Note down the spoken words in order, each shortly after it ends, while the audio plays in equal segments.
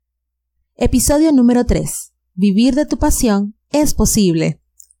Episodio número 3. Vivir de tu pasión es posible.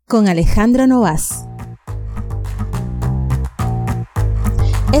 Con Alejandro Novas.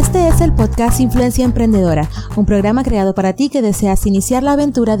 Este es el podcast Influencia Emprendedora, un programa creado para ti que deseas iniciar la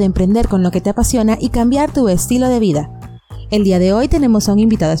aventura de emprender con lo que te apasiona y cambiar tu estilo de vida. El día de hoy tenemos a un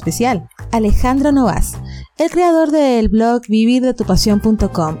invitado especial, Alejandro Novas, el creador del blog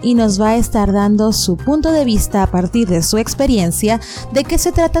vivirdetupasión.com, y nos va a estar dando su punto de vista a partir de su experiencia de qué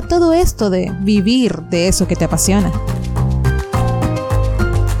se trata todo esto de vivir de eso que te apasiona.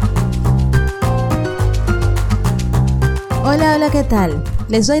 Hola, ¿qué tal?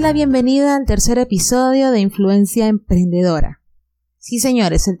 Les doy la bienvenida al tercer episodio de Influencia Emprendedora. Sí,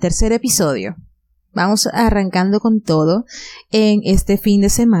 señores, el tercer episodio. Vamos arrancando con todo en este fin de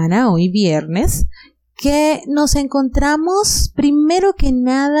semana, hoy viernes, que nos encontramos primero que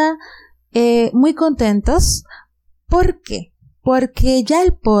nada muy contentos. ¿Por qué? Porque ya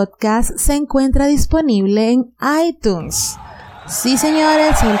el podcast se encuentra disponible en iTunes. Sí,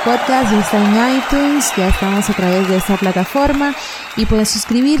 señores, el podcast ya está en iTunes, ya estamos a través de esta plataforma y pueden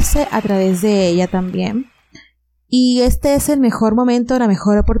suscribirse a través de ella también. Y este es el mejor momento, la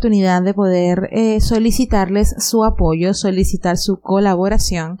mejor oportunidad de poder solicitarles su apoyo, solicitar su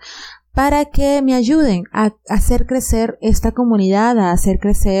colaboración para que me ayuden a hacer crecer esta comunidad, a hacer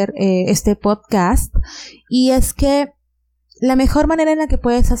crecer este podcast. Y es que la mejor manera en la que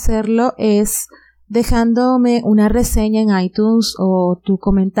puedes hacerlo es dejándome una reseña en iTunes o tu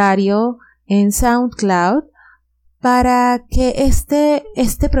comentario en SoundCloud para que este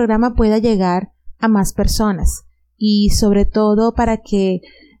programa pueda llegar a más personas. Y sobre todo para que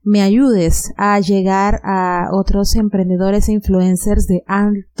me ayudes a llegar a otros emprendedores e influencers de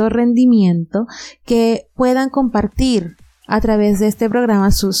alto rendimiento que puedan compartir a través de este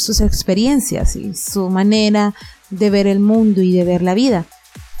programa sus experiencias y su manera de ver el mundo y de ver la vida.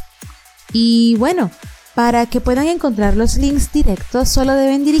 Y bueno, para que puedan encontrar los links directos, solo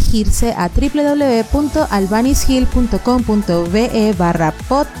deben dirigirse a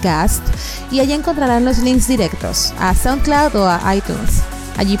www.albanishill.com.be/podcast y allí encontrarán los links directos a SoundCloud o a iTunes.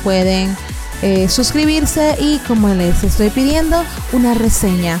 Allí pueden suscribirse y, como les estoy pidiendo, una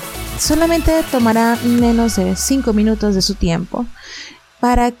reseña. Solamente tomará menos de 5 minutos de su tiempo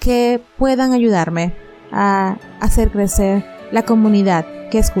para que puedan ayudarme a hacer crecer la comunidad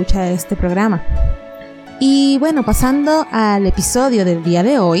que escucha este programa. Y bueno, pasando al episodio del día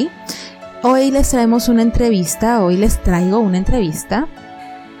de hoy, les traigo una entrevista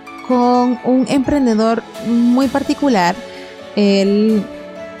con un emprendedor muy particular. Él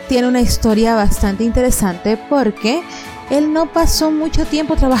tiene una historia bastante interesante porque él no pasó mucho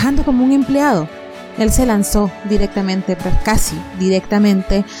tiempo trabajando como un empleado. Él se lanzó casi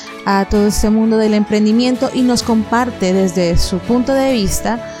directamente a todo este mundo del emprendimiento y nos comparte desde su punto de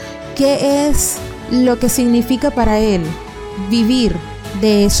vista qué es lo que significa para él vivir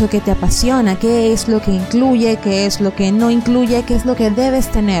de eso que te apasiona, qué es lo que incluye, qué es lo que no incluye, qué es lo que debes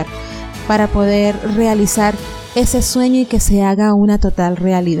tener para poder realizar ese sueño y que se haga una total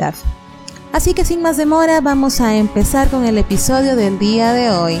realidad. Así que sin más demora, vamos a empezar con el episodio del día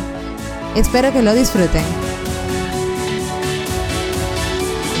de hoy. Espero que lo disfruten.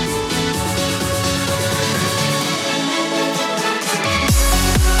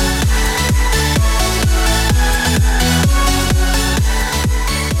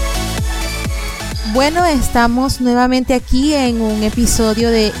 Bueno, estamos nuevamente aquí en un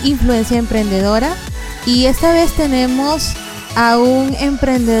episodio de Influencia Emprendedora y esta vez tenemos a un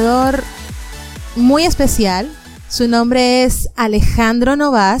emprendedor muy especial. Su nombre es Alejandro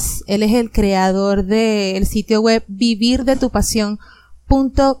Novas. Él es el creador del sitio web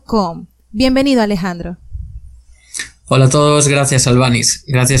vivirdetupasión.com. Bienvenido, Alejandro. Hola a todos, gracias Albanis.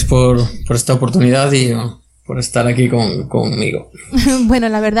 Gracias por esta oportunidad y por estar aquí conmigo. Bueno,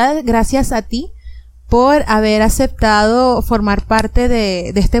 la verdad, gracias a ti por haber aceptado formar parte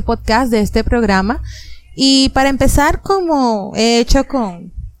de este podcast, de este programa. Y para empezar, como he hecho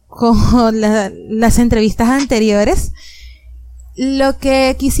con las entrevistas anteriores, lo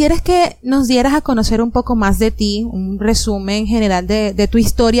que quisiera es que nos dieras a conocer un poco más de ti, un resumen general de tu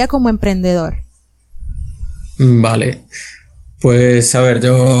historia como emprendedor. Vale, pues a ver,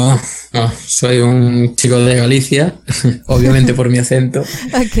 yo soy un chico de Galicia, obviamente por mi acento.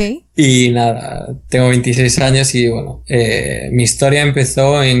 Okay. Y nada, tengo 26 años y bueno, mi historia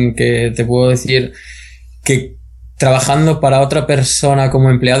empezó en que te puedo decir que trabajando para otra persona como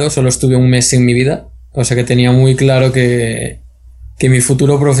empleado solo estuve un mes en mi vida, o sea que tenía muy claro que mi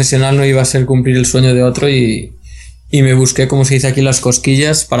futuro profesional no iba a ser cumplir el sueño de otro y me busqué, como se dice aquí, las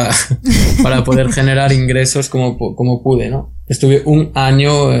cosquillas para poder generar ingresos como pude, ¿no? Estuve un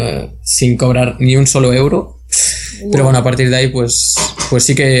año sin cobrar ni un solo euro. Wow. Pero bueno, a partir de ahí pues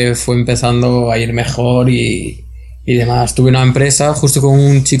sí que fue empezando a ir mejor y demás. Tuve una empresa justo con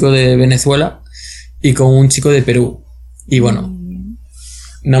un chico de Venezuela y con un chico de Perú. Y bueno,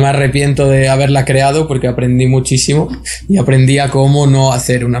 no me arrepiento de haberla creado porque aprendí muchísimo y aprendí a cómo no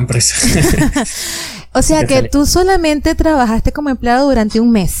hacer una empresa. O sea que tú solamente trabajaste como empleado durante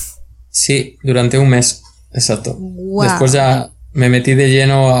un mes. Sí, durante un mes, exacto. Wow. Después ya me metí de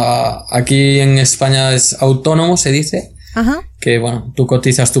lleno aquí en España es autónomo, se dice. Ajá. Que bueno, tú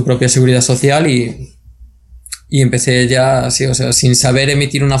cotizas tu propia seguridad social y empecé ya así, o sea, sin saber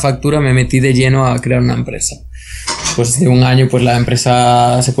emitir una factura me metí de lleno a crear una empresa. Pues de un año pues la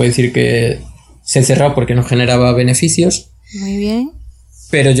empresa se puede decir que se cerró porque no generaba beneficios. Muy bien.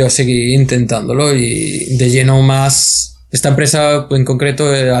 Pero yo seguí intentándolo y de lleno más. Esta empresa en concreto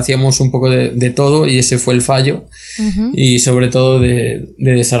hacíamos un poco de todo y ese fue el fallo. Uh-huh. Y sobre todo de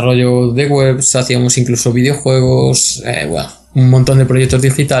desarrollo de webs, hacíamos incluso videojuegos, bueno, un montón de proyectos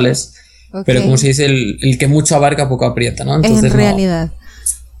digitales. Okay. Pero como se dice, el que mucho abarca poco aprieta, ¿no? Entonces en realidad.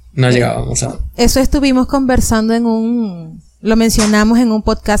 No llegábamos a... Eso estuvimos conversando lo mencionamos en un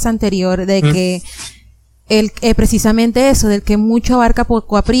podcast anterior de que precisamente eso, del que mucho abarca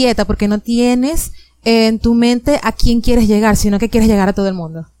poco aprieta, porque no tienes en tu mente a quién quieres llegar, sino que quieres llegar a todo el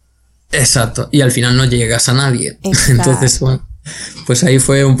mundo. Exacto, y al final no llegas a nadie. Exacto. Entonces, bueno, pues ahí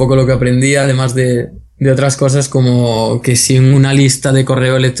fue un poco lo que aprendí, además de otras cosas como que sin una lista de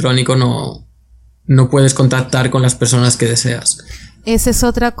correo electrónico no puedes contactar con las personas que deseas. Esa es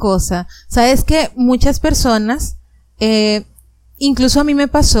otra cosa. Sabes que muchas personas, incluso a mí me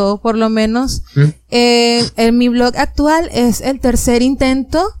pasó, por lo menos, en mi blog actual es el tercer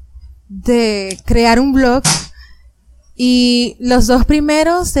intento de crear un blog. Y los dos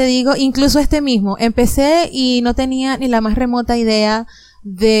primeros, te digo, incluso este mismo, empecé y no tenía ni la más remota idea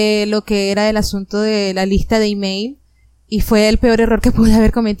de lo que era el asunto de la lista de email. Y fue el peor error que pude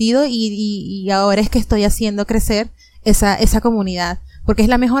haber cometido y ahora es que estoy haciendo crecer esa comunidad, porque es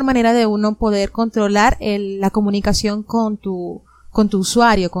la mejor manera de uno poder controlar la comunicación con tu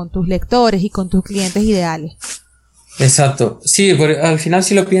usuario, con tus lectores y con tus clientes ideales. Exacto. Sí, al final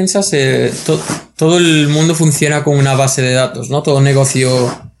si lo piensas, todo el mundo funciona con una base de datos, ¿no? Todo negocio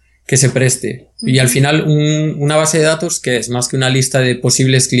que se preste. Y al final una base de datos que es más que una lista de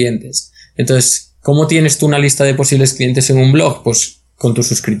posibles clientes. Entonces, ¿cómo tienes tú una lista de posibles clientes en un blog? Pues con tus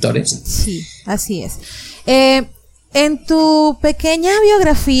suscriptores. Sí, así es. En tu pequeña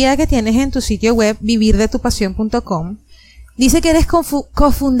biografía que tienes en tu sitio web, vivirdetupasión.com, dice que eres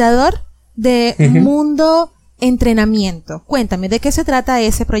cofundador de Mundo Entrenamiento. Cuéntame, ¿de qué se trata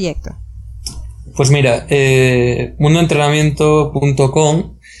ese proyecto? Pues mira,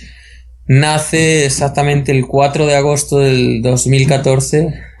 mundoentrenamiento.com nace exactamente el 4 de agosto del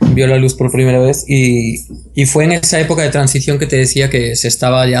 2014, vio la luz por primera vez y fue en esa época de transición que te decía que se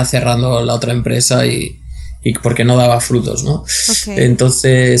estaba ya cerrando la otra empresa y porque no daba frutos, ¿no? Okay.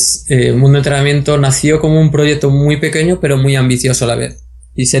 Entonces, Mundo Entrenamiento nació como un proyecto muy pequeño pero muy ambicioso a la vez.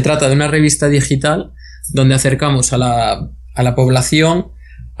 Y se trata de una revista digital donde acercamos a la población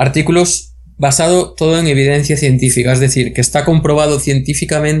artículos basados todo en evidencia científica, es decir, que está comprobado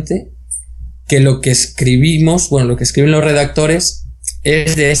científicamente que lo que escribimos, bueno, lo que escriben los redactores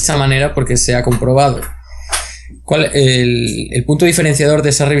es de esa manera porque se ha comprobado. El punto diferenciador de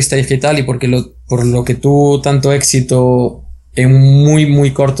esa revista digital y por lo que tuvo tanto éxito en un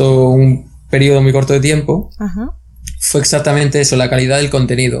periodo muy corto de tiempo, ajá, fue exactamente eso, la calidad del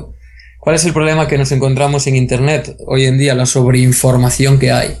contenido. ¿Cuál es el problema que nos encontramos en Internet hoy en día? La sobreinformación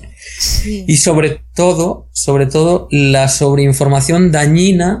que hay. Sí. Y sobre todo, la sobreinformación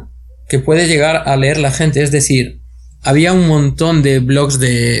dañina que puede llegar a leer la gente. Es decir, había un montón de blogs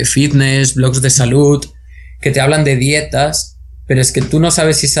de fitness, blogs de salud, que te hablan de dietas, pero es que tú no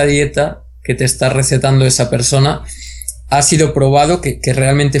sabes si esa dieta que te está recetando esa persona ha sido probado que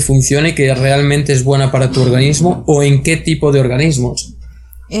realmente funcione y que realmente es buena para tu organismo o en qué tipo de organismos.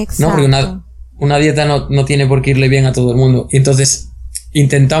 Exacto. ¿No? Porque una dieta no tiene por qué irle bien a todo el mundo. Y entonces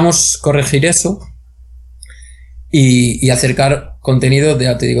intentamos corregir eso y acercar contenido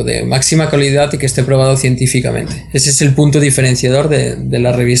de máxima calidad y que esté probado científicamente. Ese es el punto diferenciador de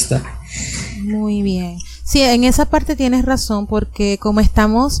la revista. Muy bien. Sí, en esa parte tienes razón, porque como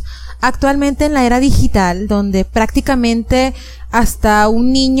estamos actualmente en la era digital, donde prácticamente hasta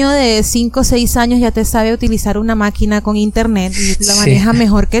un niño de 5 o 6 años ya te sabe utilizar una máquina con internet y lo maneja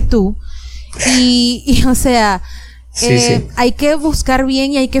mejor que tú. Y o sea, hay que buscar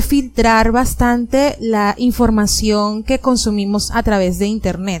bien y hay que filtrar bastante la información que consumimos a través de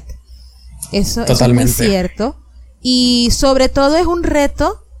internet. Eso es muy cierto. Y sobre todo es un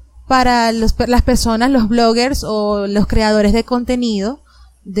reto para las personas, los bloggers o los creadores de contenido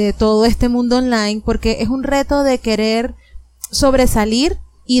de todo este mundo online, porque es un reto de querer sobresalir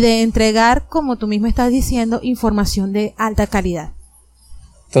y de entregar, como tú mismo estás diciendo, información de alta calidad.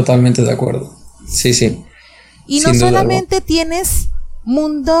 Totalmente de acuerdo. Sí, sí. Y no solamente tienes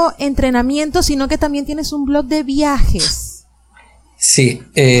Mundo Entrenamiento, sino que también tienes un blog de viajes. Sí,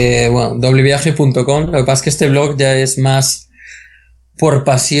 bueno, wviaje.com. Lo que pasa es que este blog ya es más por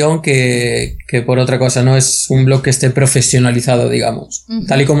pasión que por otra cosa. No es un blog que esté profesionalizado, digamos. Uh-huh.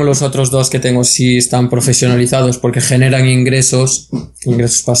 Tal y como los otros dos que tengo sí están profesionalizados porque generan ingresos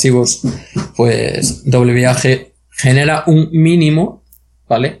pasivos, pues Wviaje genera un mínimo,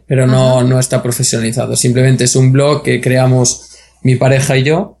 ¿vale? Pero no está profesionalizado. Simplemente es un blog que creamos mi pareja y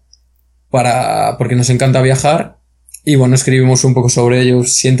yo porque nos encanta viajar y bueno, escribimos un poco sobre ello.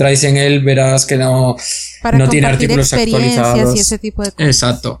 Si entráis en él verás que no tiene artículos actualizados y ese tipo de cosas.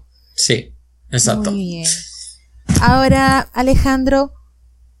 Exacto, sí, exacto. Muy bien. Ahora, Alejandro,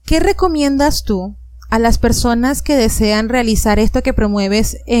 ¿qué recomiendas tú a las personas que desean realizar esto que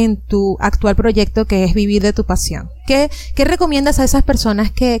promueves en tu actual proyecto, que es vivir de tu pasión? ¿Qué recomiendas a esas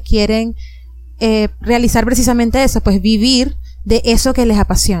personas que quieren realizar precisamente eso, pues vivir de eso que les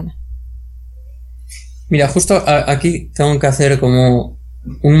apasiona? Mira, justo aquí tengo que hacer como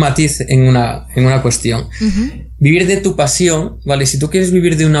un matiz en una cuestión. Uh-huh. Vivir de tu pasión, ¿vale? Si tú quieres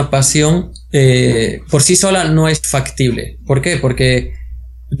vivir de una pasión, por sí sola no es factible. ¿Por qué? Porque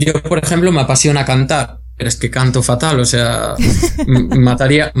yo, por ejemplo, me apasiona cantar, pero es que canto fatal, o sea,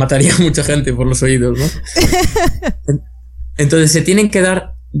 mataría a mucha gente por los oídos, ¿no? Entonces se tienen que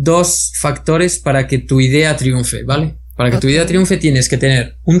dar dos factores para que tu idea triunfe, ¿vale? Para que tu idea triunfe tienes que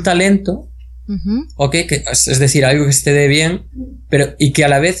tener un talento, uh-huh, ¿ok? Es decir, algo que esté de bien, pero y que a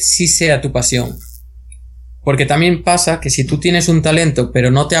la vez sí sea tu pasión. Porque también pasa que si tú tienes un talento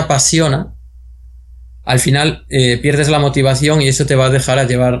pero no te apasiona, al final pierdes la motivación y eso te va a dejar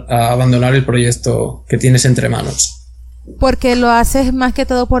a abandonar el proyecto que tienes entre manos. Porque lo haces más que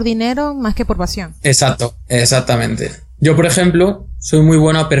todo por dinero, más que por pasión. Exacto, exactamente. Yo, por ejemplo, soy muy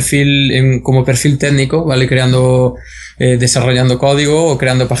bueno como perfil técnico, ¿vale? Desarrollando código o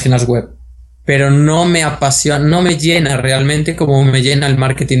creando páginas web. Pero no me apasiona, no me llena realmente como me llena el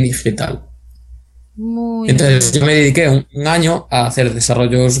marketing digital. Entonces yo me dediqué un año a hacer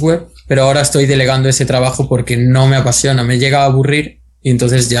desarrollos web, pero ahora estoy delegando ese trabajo porque no me apasiona, me llega a aburrir y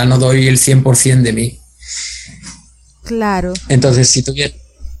entonces ya no doy el 100% de mí. Claro. Entonces, si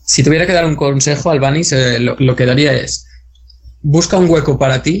tuviera que dar un consejo, Albanis, lo que daría es: busca un hueco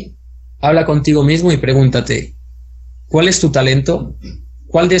para ti, habla contigo mismo y pregúntate, ¿cuál es tu talento?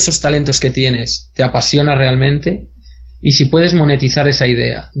 ¿Cuál de esos talentos que tienes te apasiona realmente? Y si puedes monetizar esa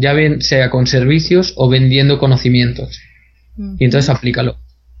idea, ya sea con servicios o vendiendo conocimientos. Y entonces aplícalo.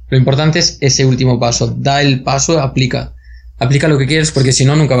 Lo importante es ese último paso. Da el paso, aplica lo que quieres, porque si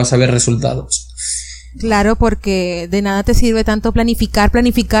no, nunca vas a ver resultados. Claro, porque de nada te sirve tanto planificar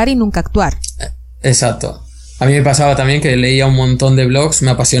y nunca actuar. Exacto. A mí me pasaba también que leía un montón de blogs,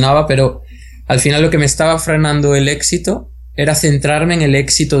 me apasionaba, pero al final lo que me estaba frenando el éxito era centrarme en el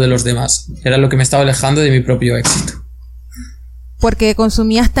éxito de los demás. Era lo que me estaba alejando de mi propio éxito. Porque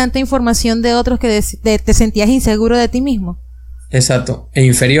consumías tanta información de otros que te sentías inseguro de ti mismo. Exacto, e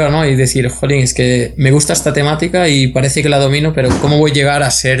inferior, ¿no? Y decir, jolín, es que me gusta esta temática y parece que la domino, pero ¿cómo voy a llegar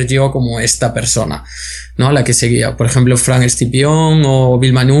a ser yo como esta persona, ¿no? La que seguía, por ejemplo, Frank Escipión o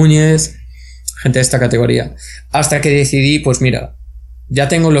Vilma Núñez, gente de esta categoría. Hasta que decidí, pues mira, ya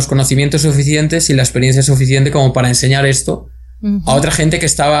tengo los conocimientos suficientes y la experiencia suficiente como para enseñar esto a otra gente que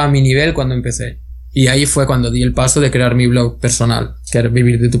estaba a mi nivel cuando empecé. Y ahí fue cuando di el paso de crear mi blog personal, que era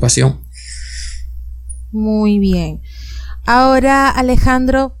Vivir de tu pasión. Muy bien. Ahora,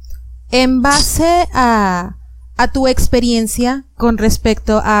 Alejandro, en base a tu experiencia con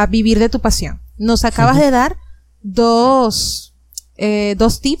respecto a vivir de tu pasión, nos acabas de dar dos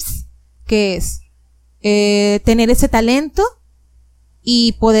tips, que es tener ese talento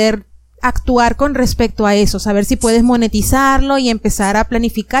y poder actuar con respecto a eso, saber si puedes monetizarlo y empezar a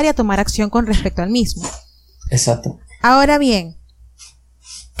planificar y a tomar acción con respecto al mismo. Exacto. Ahora bien,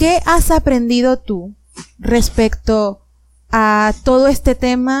 ¿qué has aprendido tú respecto a todo este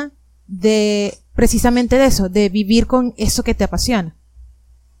tema de precisamente de eso, de vivir con eso que te apasiona?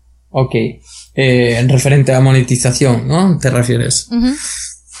 Ok, en referente a monetización, ¿no? ¿Te refieres?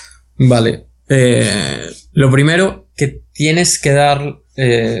 Uh-huh. Vale. Lo primero, que tienes que dar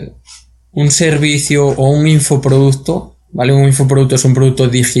un servicio o un infoproducto, ¿vale? Un infoproducto es un producto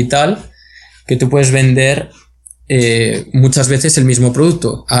digital que tú puedes vender muchas veces el mismo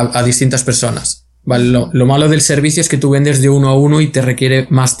producto a distintas personas. ¿vale? Lo malo del servicio es que tú vendes de uno a uno y te requiere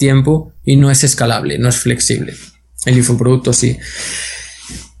más tiempo y no es escalable, no es flexible. El infoproducto sí.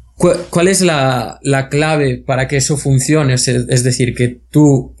 ¿Cuál es la clave para que eso funcione? Es decir, que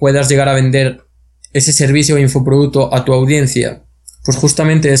tú puedas llegar a vender ese servicio o infoproducto a tu audiencia. Pues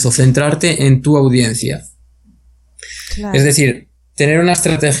justamente eso, centrarte en tu audiencia. Claro. Es decir, tener una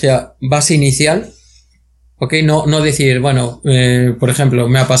estrategia base inicial, ¿ok? No decir, bueno, por ejemplo,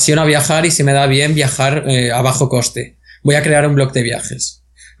 me apasiona viajar y se me da bien viajar a bajo coste. Voy a crear un blog de viajes.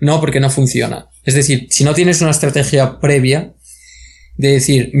 No, porque no funciona. Es decir, si no tienes una estrategia previa de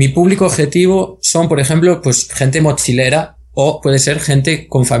decir, mi público objetivo son, por ejemplo, pues gente mochilera o puede ser gente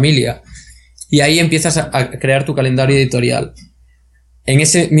con familia. Y ahí empiezas a crear tu calendario editorial. En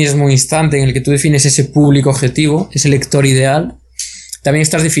ese mismo instante en el que tú defines ese público objetivo, ese lector ideal, también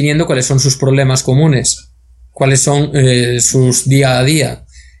estás definiendo cuáles son sus problemas comunes, cuáles son sus día a día.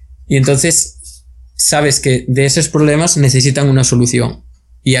 Y entonces sabes que de esos problemas necesitan una solución.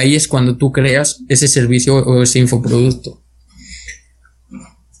 Y ahí es cuando tú creas ese servicio o ese infoproducto.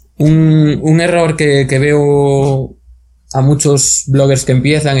 Un error que veo a muchos bloggers que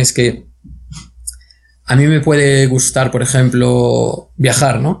empiezan es que a mí me puede gustar, por ejemplo,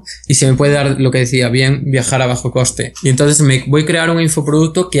 viajar, ¿no? Y se me puede dar, lo que decía, bien viajar a bajo coste. Y entonces me voy a crear un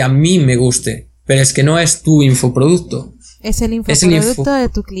infoproducto que a mí me guste. Pero es que no es tu infoproducto. Es el infoproducto de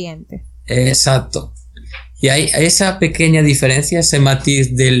tu cliente. Exacto. Y hay esa pequeña diferencia, ese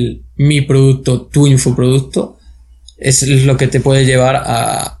matiz del mi producto, tu infoproducto, es lo que te puede llevar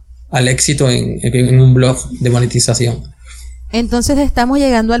al éxito en un blog de monetización. Entonces estamos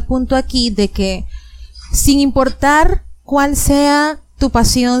llegando al punto aquí de que sin importar cuál sea tu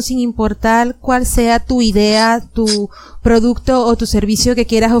pasión, sin importar cuál sea tu idea, tu producto o tu servicio que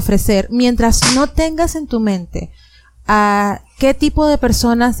quieras ofrecer, mientras no tengas en tu mente a qué tipo de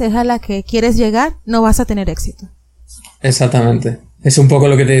personas es a la que quieres llegar, no vas a tener éxito. Exactamente. Es un poco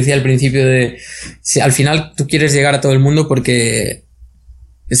lo que te decía al principio de si al final tú quieres llegar a todo el mundo porque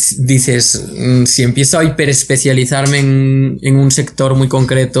dices, si empiezo a hiperespecializarme en un sector muy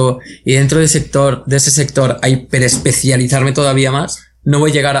concreto y dentro de ese sector a hiperespecializarme todavía más, no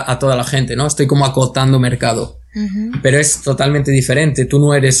voy a llegar a toda la gente, ¿no? Estoy como acotando mercado. Uh-huh. Pero es totalmente diferente. Tú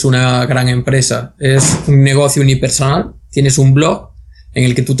no eres una gran empresa, eres un negocio unipersonal, tienes un blog en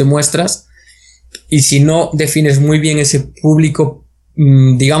el que tú te muestras y si no defines muy bien ese público,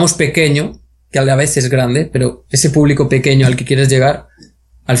 digamos pequeño, que a la vez es grande, pero ese público pequeño al que quieres llegar,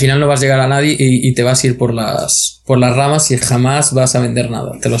 al final no vas a llegar a nadie y te vas a ir por las ramas y jamás vas a vender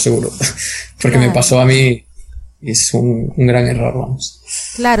nada, te lo aseguro. Porque claro. Me pasó a mí y es un gran error, vamos.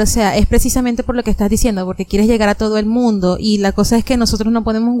 Claro, o sea, es precisamente por lo que estás diciendo, porque quieres llegar a todo el mundo y la cosa es que nosotros no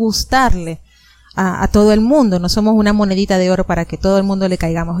podemos gustarle a todo el mundo, no somos una monedita de oro para que todo el mundo le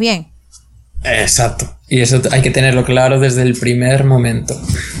caigamos bien. Exacto, y eso hay que tenerlo claro desde el primer momento.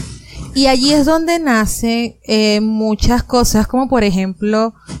 Y allí es donde nacen muchas cosas, como por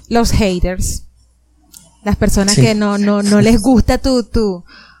ejemplo los haters, las personas sí. Que no les gusta tu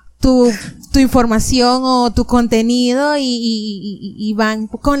información o tu contenido y van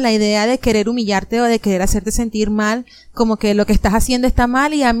con la idea de querer humillarte o de querer hacerte sentir mal, como que lo que estás haciendo está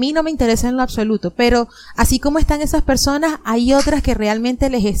mal y a mí no me interesa en lo absoluto. Pero así como están esas personas, hay otras que realmente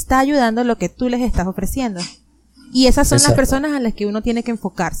les está ayudando lo que tú les estás ofreciendo. Y esas son Exacto. Las personas a las que uno tiene que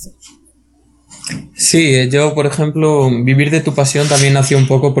enfocarse. Sí, yo por ejemplo, vivir de tu pasión también nació un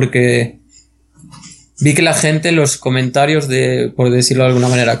poco porque vi que la gente, los comentarios de, por decirlo de alguna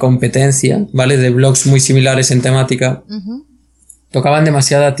manera, competencia, ¿vale? De blogs muy similares en temática, uh-huh. Tocaban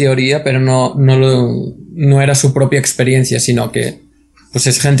demasiada teoría, pero no era su propia experiencia, sino que pues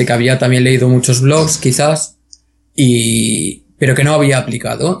es gente que había también leído muchos blogs, quizás, pero que no había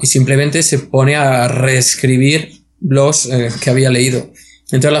aplicado, y simplemente se pone a reescribir blogs que había leído.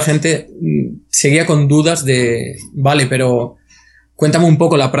 Entonces la gente seguía con dudas de, vale, pero cuéntame un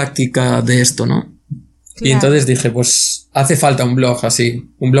poco la práctica de esto, ¿no? Claro. Y entonces dije, pues hace falta un blog así,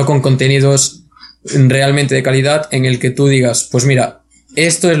 un blog con contenidos realmente de calidad en el que tú digas, pues mira,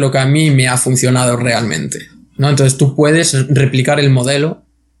 esto es lo que a mí me ha funcionado realmente, ¿no? Entonces tú puedes replicar el modelo,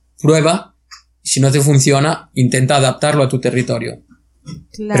 prueba, si no te funciona, intenta adaptarlo a tu territorio.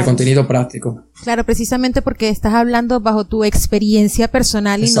 Claro. Pero contenido práctico. Claro, precisamente porque estás hablando bajo tu experiencia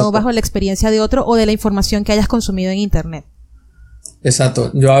personal Exacto. Y no bajo la experiencia de otro o de la información que hayas consumido en internet.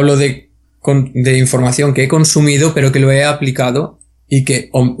 Exacto, yo hablo de información que he consumido pero que lo he aplicado y que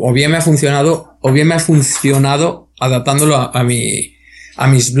o bien me ha funcionado o bien me ha funcionado adaptándolo a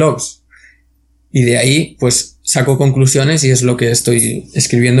mis blogs. Y de ahí pues saco conclusiones y es lo que estoy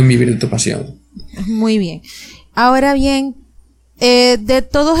escribiendo en Vivir de tu pasión. Muy bien. Ahora bien, De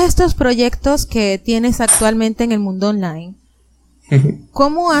todos estos proyectos que tienes actualmente en el mundo online,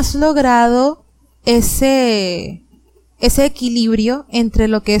 ¿cómo has logrado ese equilibrio entre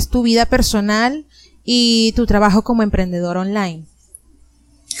lo que es tu vida personal y tu trabajo como emprendedor online?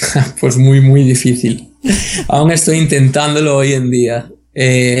 Pues muy, muy difícil. Aún estoy intentándolo hoy en día.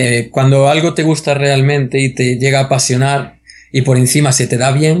 Cuando algo te gusta realmente y te llega a apasionar y por encima se te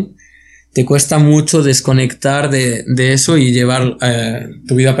da bien, te cuesta mucho desconectar de eso y llevar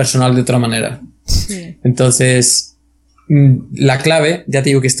tu vida personal de otra manera. Sí. Entonces, la clave, ya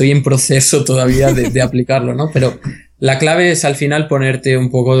te digo que estoy en proceso todavía de aplicarlo, ¿no? Pero la clave es al final ponerte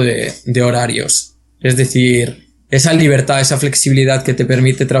un poco de horarios. Es decir, esa libertad, esa flexibilidad que te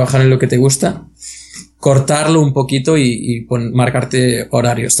permite trabajar en lo que te gusta, cortarlo un poquito y marcarte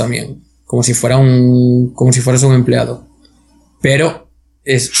horarios también, como si fueras un empleado. Pero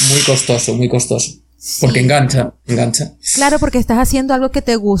es muy costoso, Sí. porque engancha. Claro, porque estás haciendo algo que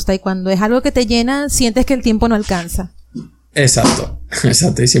te gusta y cuando es algo que te llena, sientes que el tiempo no alcanza. Exacto,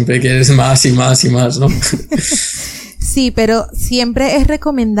 y siempre quieres más y más y más, ¿no? Sí, pero siempre es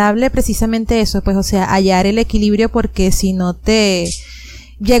recomendable precisamente eso, pues, o sea, hallar el equilibrio porque si no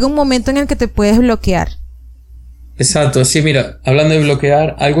llega un momento en el que te puedes bloquear. Exacto, sí, mira, hablando de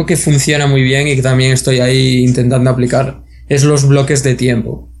bloquear, algo que funciona muy bien y que también estoy ahí intentando aplicar es los bloques de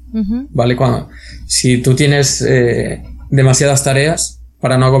tiempo, ¿vale? Si tú tienes demasiadas tareas,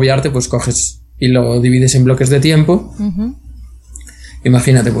 para no agobiarte, pues coges y lo divides en bloques de tiempo.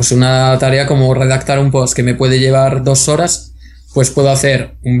 Imagínate, pues una tarea como redactar un post que me puede llevar 2 horas, pues puedo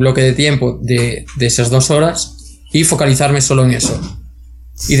hacer un bloque de tiempo de esas 2 horas y focalizarme solo en eso.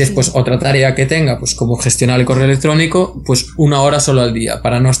 Y después otra tarea que tenga, pues como gestionar el correo electrónico, pues 1 hora solo al día,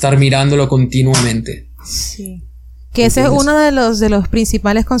 para no estar mirándolo continuamente. Sí. Que ese es uno de los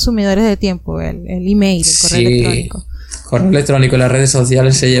principales consumidores de tiempo, el email, el correo electrónico. Correo electrónico y las redes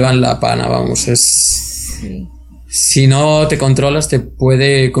sociales se llevan la pana, vamos, Sí. Si no te controlas, te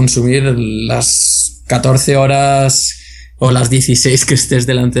puede consumir las 14 horas o las 16 que estés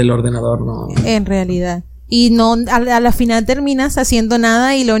delante del ordenador, ¿no? En realidad. Y no, a la final terminas haciendo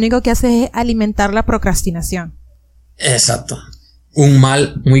nada y lo único que haces es alimentar la procrastinación. Exacto. Un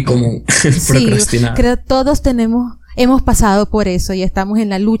mal muy común, procrastinar. Sí, creo que todos hemos pasado por eso y estamos en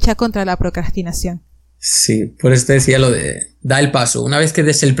la lucha contra la procrastinación. Sí, por eso te decía lo de da el paso. Una vez que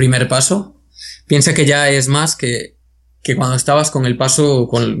des el primer paso, piensa que ya es más que cuando estabas con el paso,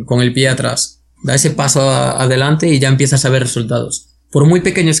 con el pie atrás. Da ese paso adelante y ya empiezas a ver resultados. Por muy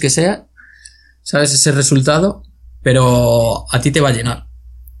pequeños que sea, sabes ese resultado, pero a ti te va a llenar.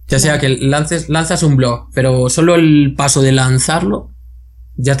 Ya sea que lanzas un blog, pero solo el paso de lanzarlo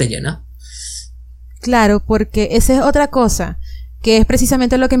ya te llena. Claro, porque esa es otra cosa, que es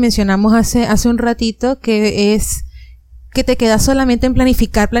precisamente lo que mencionamos hace un ratito, que es que te quedas solamente en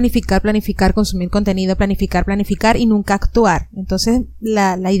planificar, consumir contenido, planificar y nunca actuar. Entonces,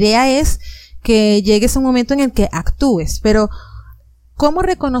 la idea es que llegues a un momento en el que actúes, pero ¿cómo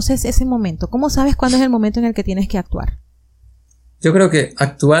reconoces ese momento? ¿Cómo sabes cuándo es el momento en el que tienes que actuar? Yo creo que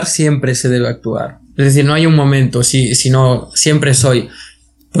actuar siempre se debe actuar. Es decir, no hay un momento, sino siempre soy.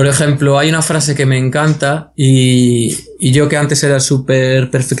 Por ejemplo, hay una frase que me encanta y yo que antes era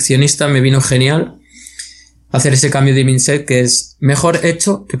súper perfeccionista me vino genial hacer ese cambio de mindset que es mejor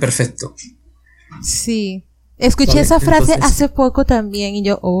hecho que perfecto. Sí, escuché esa frase hace poco también y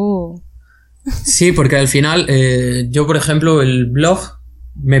yo, Sí, porque al final yo, por ejemplo, el blog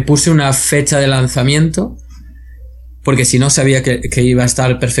me puse una fecha de lanzamiento porque si no sabía que iba a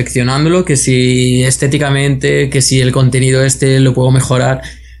estar perfeccionándolo, que si estéticamente, que si el contenido lo puedo mejorar.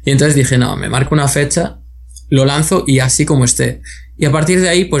 Y entonces dije, no, me marco una fecha, lo lanzo y así como esté. Y a partir de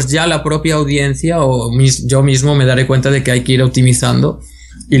ahí, pues ya la propia audiencia o yo mismo me daré cuenta de que hay que ir optimizando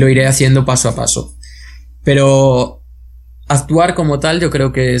y lo iré haciendo paso a paso. Pero actuar como tal, yo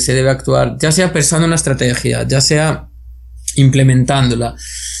creo que se debe actuar, ya sea pensando en una estrategia, ya sea implementándola,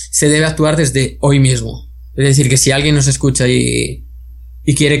 se debe actuar desde hoy mismo. Es decir, que si alguien nos escucha y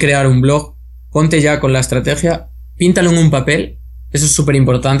quiere crear un blog, ponte ya con la estrategia, píntalo en un papel. Eso es súper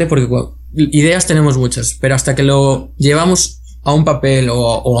importante porque ideas tenemos muchas, pero hasta que lo llevamos a un papel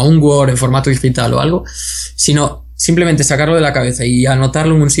o a un Word en formato digital o algo, sino simplemente sacarlo de la cabeza y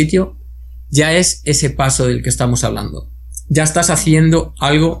anotarlo en un sitio, ya es ese paso del que estamos hablando. Ya estás haciendo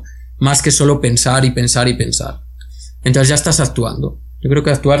algo más que solo pensar y pensar y pensar. Entonces ya estás actuando. Yo creo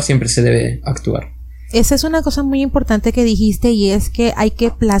que actuar siempre se debe actuar. Esa es una cosa muy importante que dijiste y es que hay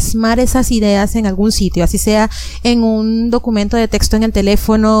que plasmar esas ideas en algún sitio, así sea en un documento de texto en el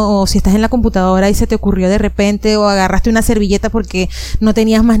teléfono o si estás en la computadora y se te ocurrió de repente o agarraste una servilleta porque no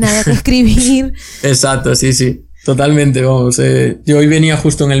tenías más nada que escribir. Exacto, sí. Totalmente, vamos. Yo hoy venía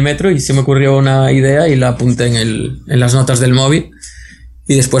justo en el metro y se me ocurrió una idea y la apunté en las notas del móvil.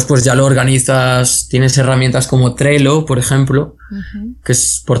 Y después pues ya lo organizas, tienes herramientas como Trello, por ejemplo, que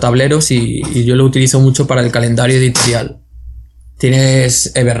es por tableros y yo lo utilizo mucho para el calendario editorial.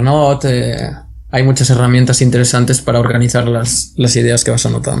 Tienes Evernote, hay muchas herramientas interesantes para organizar las ideas que vas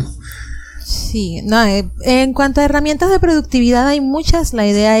anotando. Sí, no, en cuanto a herramientas de productividad hay muchas, la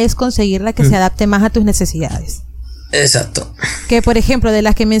idea es conseguir la que se adapte más a tus necesidades. Exacto. Que por ejemplo, de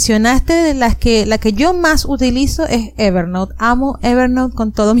las que mencionaste, la que yo más utilizo es Evernote. Amo Evernote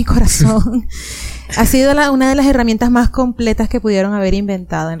con todo mi corazón. Ha sido una de las herramientas más completas que pudieron haber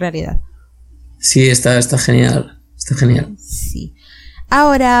inventado en realidad. Sí, está genial. Está genial. Sí.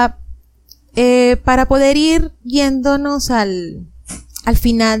 Ahora, para poder ir yéndonos al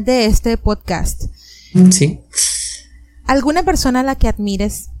final de este podcast. Sí. ¿Alguna persona a la que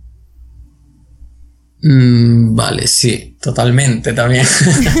admires? Vale, sí, totalmente también.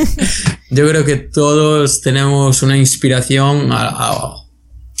 Yo creo que todos tenemos una inspiración,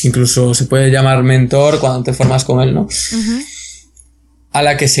 incluso se puede llamar mentor cuando te formas con él, ¿no? A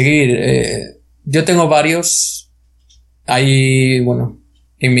la que seguir. Yo tengo varios ahí, bueno,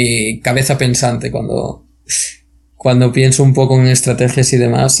 en mi cabeza pensante cuando pienso un poco en estrategias y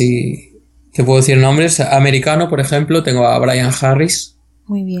demás, y te puedo decir nombres. Americano, por ejemplo, tengo a Brian Harris.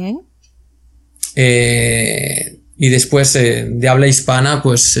 Muy bien. Y después de habla hispana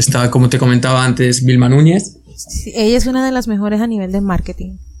pues está, como te comentaba antes, Vilma Núñez. Sí, ella es una de las mejores a nivel de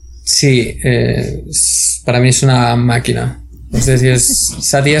marketing. Sí, para mí es una máquina. Es decir,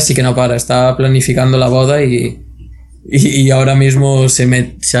 esa tía sí que no para, está planificando la boda y ahora mismo se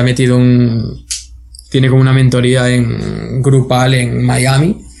ha metido tiene como una mentoría grupal en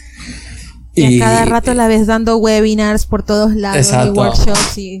Miami. Y a cada rato la ves dando webinars por todos lados. Exacto. Y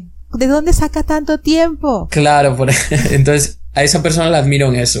workshops y... ¿De dónde saca tanto tiempo? Claro, entonces a esa persona la admiro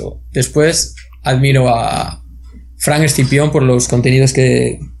en eso. Después admiro a Frank Escipión por los contenidos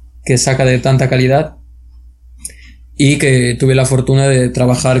que saca de tanta calidad y que tuve la fortuna de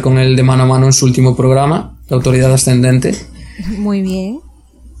trabajar con él de mano a mano en su último programa, La Autoridad Ascendente. Muy bien.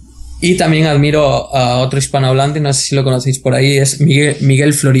 Y también admiro a otro hispanohablante, no sé si lo conocéis por ahí, es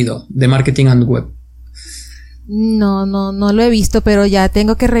Miguel Florido, de Marketing and Web. No lo he visto, pero ya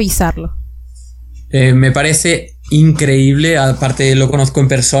tengo que revisarlo. Me parece increíble, aparte lo conozco en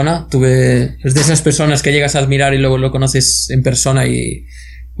persona, es de esas personas que llegas a admirar y luego lo conoces en persona y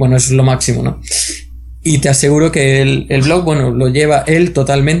bueno, eso es lo máximo, ¿no? Y te aseguro que el blog, bueno, lo lleva él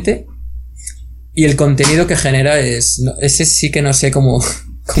totalmente y el contenido que genera ese sí que no sé cómo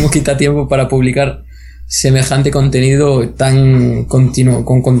quita tiempo para publicar semejante contenido tan continuo,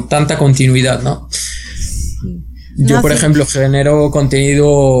 con tanta continuidad, ¿no? Yo, por ejemplo, genero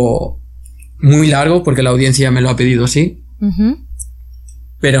contenido muy largo porque la audiencia me lo ha pedido así,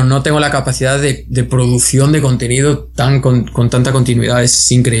 pero no tengo la capacidad de producción de contenido con tanta continuidad.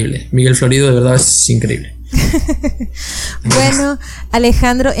 Es increíble. Miguel Florido, de verdad, es increíble. Bueno,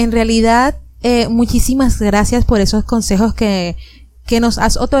 Alejandro, en realidad, muchísimas gracias por esos consejos que nos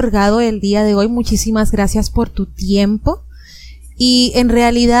has otorgado el día de hoy. Muchísimas gracias por tu tiempo. Y en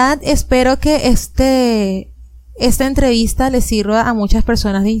realidad espero que esta entrevista le sirva a muchas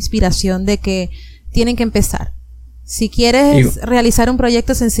personas de inspiración de que tienen que empezar. Si quieres realizar un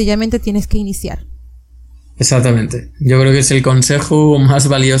proyecto, sencillamente tienes que iniciar. Exactamente. Yo creo que es el consejo más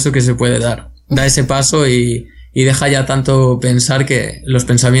valioso que se puede dar. Da ese paso y deja ya tanto pensar que los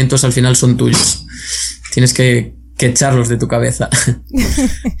pensamientos al final son tuyos. Tienes que echarlos de tu cabeza.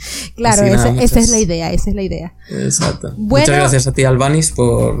 Claro, esa es la idea, Exacto. Bueno, muchas gracias a ti, Albanis,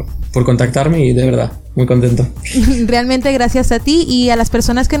 por contactarme y de verdad, muy contento. Realmente gracias a ti y a las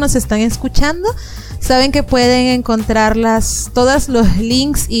personas que nos están escuchando. Saben que pueden encontrar todos los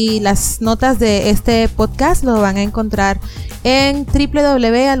links y las notas de este podcast, lo van a encontrar en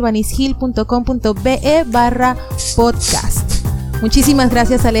www.albanishill.com.be/podcast. Muchísimas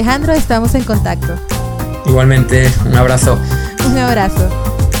gracias, Alejandro, estamos en contacto. Igualmente, un abrazo. Un abrazo.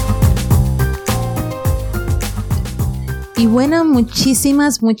 Y bueno,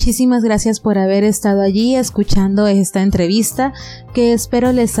 muchísimas gracias por haber estado allí escuchando esta entrevista, que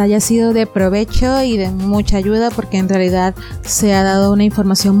espero les haya sido de provecho y de mucha ayuda, porque en realidad se ha dado una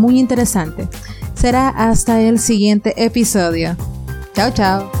información muy interesante. Será hasta el siguiente episodio. Chao,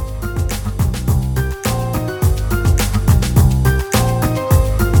 chao.